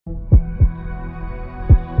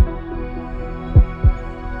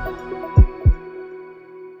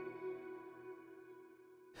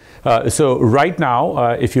So right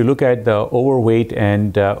now, if you look at the overweight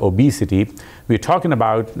and obesity, we're talking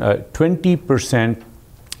about 20%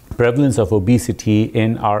 prevalence of obesity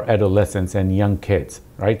in our adolescents and young kids,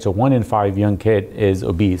 right? So 1 in 5 young kid is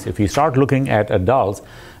obese. If you start looking at adults,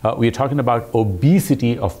 we're talking about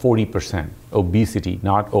obesity of 40%, obesity,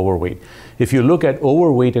 not overweight. If you look at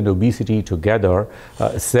overweight and obesity together,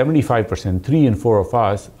 75%, 3 in 4 of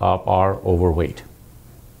us are overweight.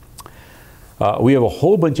 We have a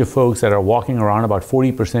whole bunch of folks that are walking around about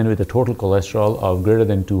 40% with a total cholesterol of greater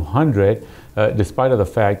than 200, despite of the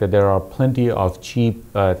fact that there are plenty of cheap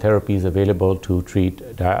therapies available to treat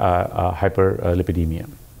hyperlipidemia.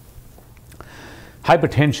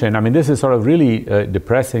 Hypertension, I mean, this is sort of really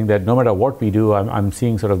depressing that no matter what we do, I'm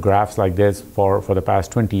seeing sort of graphs like this for the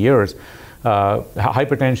past 20 years.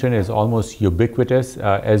 Hypertension is almost ubiquitous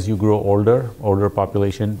as you grow older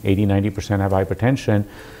population, 80–90% have hypertension.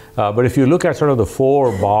 But if you look at sort of the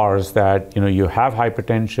 4 bars that, you have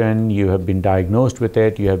hypertension, you have been diagnosed with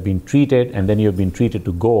it, you have been treated, and then you have been treated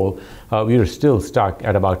to goal, we are still stuck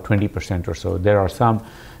at about 20% or so. There are some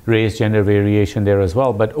race gender variation there as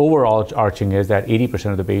well, but overall arching is that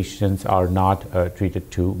 80% of the patients are not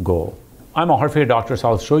treated to goal. I'm a heart failure doctor, so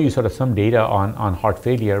I'll show you sort of some data on heart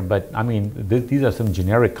failure, but I mean, these are some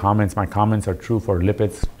generic comments. My comments are true for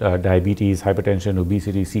lipids, diabetes, hypertension,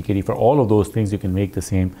 obesity, CKD. For all of those things, you can make the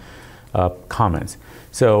same comments.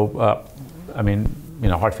 So, I mean,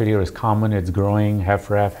 heart failure is common, it's growing,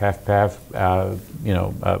 HFrEF, HFpEF,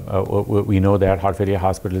 we know that heart failure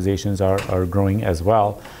hospitalizations are growing as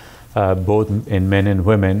well, both in men and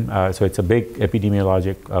women, so it's a big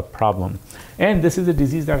epidemiologic problem. And this is a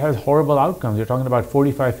disease that has horrible outcomes. You're talking about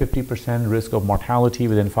 45–50% risk of mortality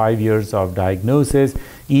within 5 years of diagnosis.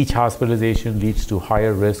 Each hospitalization leads to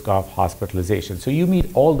higher risk of hospitalization. So you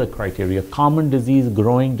meet all the criteria: common disease,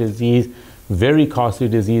 growing disease, very costly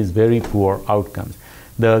disease, very poor outcomes.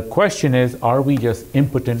 The question is, are we just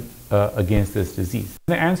impotent against this disease?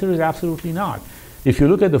 The answer is absolutely not. If you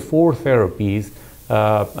look at the 4 therapies,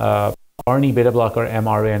 RNA beta blocker,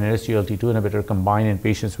 MRA, and SGLT2 inhibitor combined in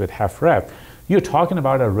patients with HFrEF, you're talking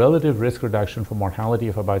about a relative risk reduction for mortality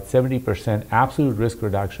of about 70%, absolute risk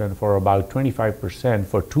reduction for about 25%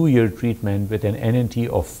 for 2-year treatment with an NNT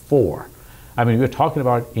of 4. I mean, we're talking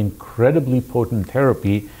about incredibly potent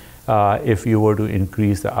therapy if you were to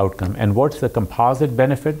increase the outcome. And what's the composite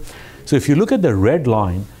benefit? So if you look at the red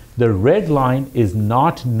line is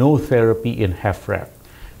not no therapy in HFrEF.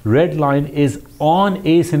 Red line is on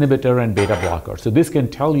ACE inhibitor and beta blocker. So this can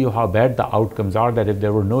tell you how bad the outcomes are, that if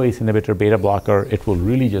there were no ACE inhibitor, beta blocker, it will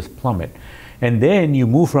really just plummet. And then you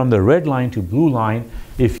move from the red line to blue line.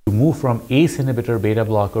 If you move from ACE inhibitor, beta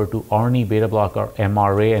blocker to RNA beta blocker,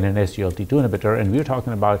 MRA, and an SGLT2 inhibitor, and we're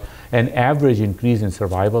talking about an average increase in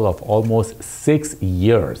survival of almost 6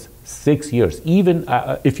 years. 6 years. Even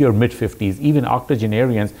if you're mid-50s, even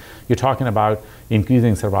octogenarians, you're talking about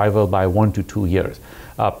increasing survival by 1 to 2 years.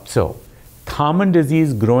 So common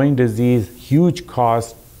disease, growing disease, huge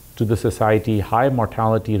cost to the society, high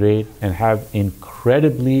mortality rate, and have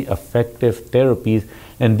incredibly effective therapies.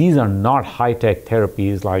 And these are not high-tech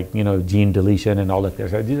therapies like, gene deletion and all that.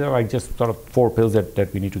 These are like just sort of 4 pills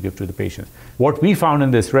that we need to give to the patients. What we found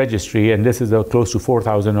in this registry, and this is close to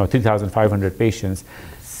 4,000 or 3,500 patients,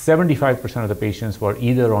 75% of the patients were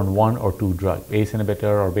either on 1 or 2 drugs, ACE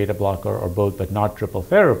inhibitor or beta blocker or both, but not triple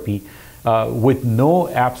therapy, with no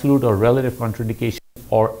absolute or relative contraindication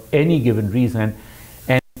or any given reason.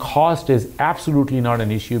 And cost is absolutely not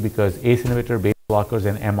an issue because ACE inhibitor, beta blockers,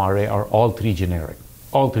 and MRA are all 3 generic.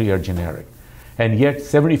 All 3 are generic. And yet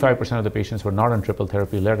 75% of the patients were not on triple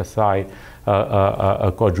therapy, let aside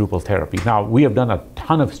a quadruple therapy. Now, we have done a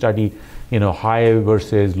ton of study, high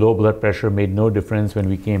versus low blood pressure made no difference. When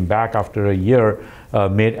we came back after a year,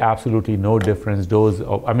 made absolutely no difference.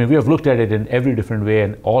 We have looked at it in every different way,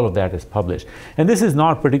 and all of that is published. And this is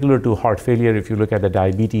not particular to heart failure. If you look at the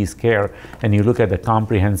diabetes care and you look at the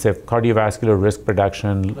comprehensive cardiovascular risk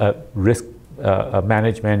reduction, risk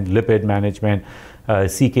management, lipid management,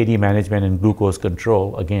 CKD management, and glucose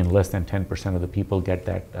control, again, less than 10% of the people get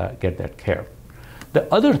that care. The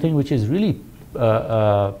other thing which is really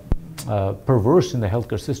perverse in the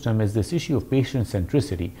healthcare system is this issue of patient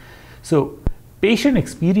centricity. So patient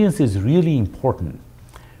experience is really important.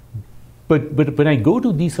 But when I go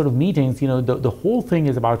to these sort of meetings, the whole thing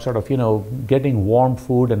is about sort of, getting warm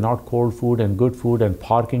food and not cold food, and good food, and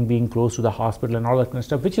parking being close to the hospital and all that kind of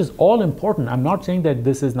stuff, which is all important. I'm not saying that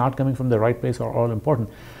this is not coming from the right place or all important.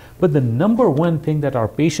 But the number one thing that our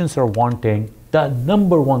patients are wanting, the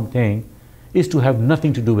number one thing, is to have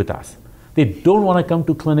nothing to do with us. They don't want to come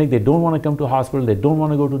to clinic, they don't want to come to hospital, they don't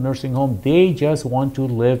want to go to nursing home. They just want to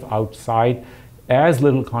live outside, as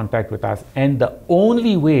little contact with us. And the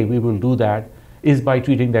only way we will do that is by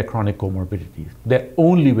treating their chronic comorbidities. The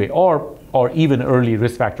only way, or even early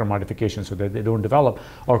risk factor modification so that they don't develop,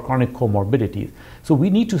 or chronic comorbidities. So we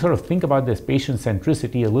need to sort of think about this patient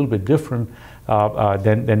centricity a little bit different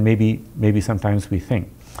than maybe sometimes we think.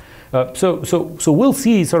 So we'll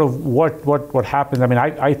see sort of what happens. I mean,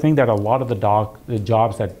 I think that a lot of the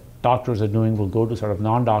jobs that doctors are doing will go to sort of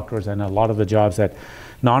non-doctors, and a lot of the jobs that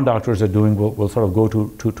non-doctors are doing will sort of go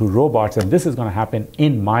to robots, and this is going to happen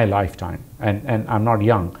in my lifetime. And I'm not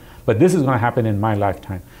young, but this is going to happen in my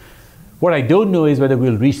lifetime. What I don't know is whether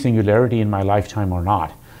we'll reach singularity in my lifetime or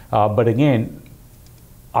not. But again,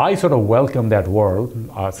 I sort of welcome that world.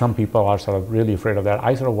 Some people are sort of really afraid of that.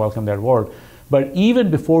 I sort of welcome that world. But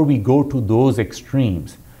even before we go to those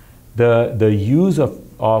extremes, the use of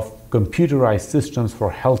computerized systems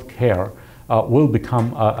for healthcare will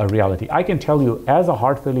become a reality. I can tell you, as a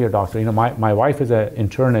heart failure doctor, you know, my wife is an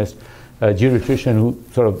internist, a geriatrician, who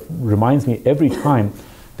sort of reminds me every time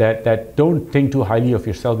that don't think too highly of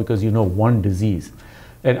yourself because you know one disease.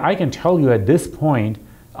 And I can tell you at this point,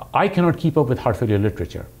 I cannot keep up with heart failure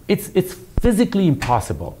literature. It's physically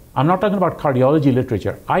impossible. I'm not talking about cardiology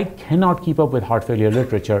literature. I cannot keep up with heart failure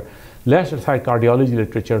literature. Let aside cardiology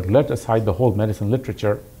literature, let aside the whole medicine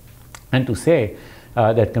literature, and to say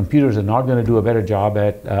that computers are not going to do a better job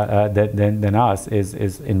at than us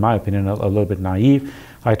is, in my opinion, a little bit naive.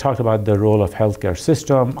 I talked about the role of healthcare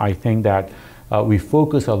system. I think that we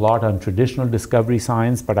focus a lot on traditional discovery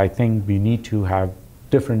science, but I think we need to have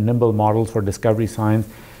different nimble models for discovery science.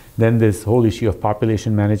 Then this whole issue of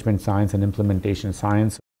population management science and implementation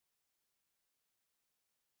science.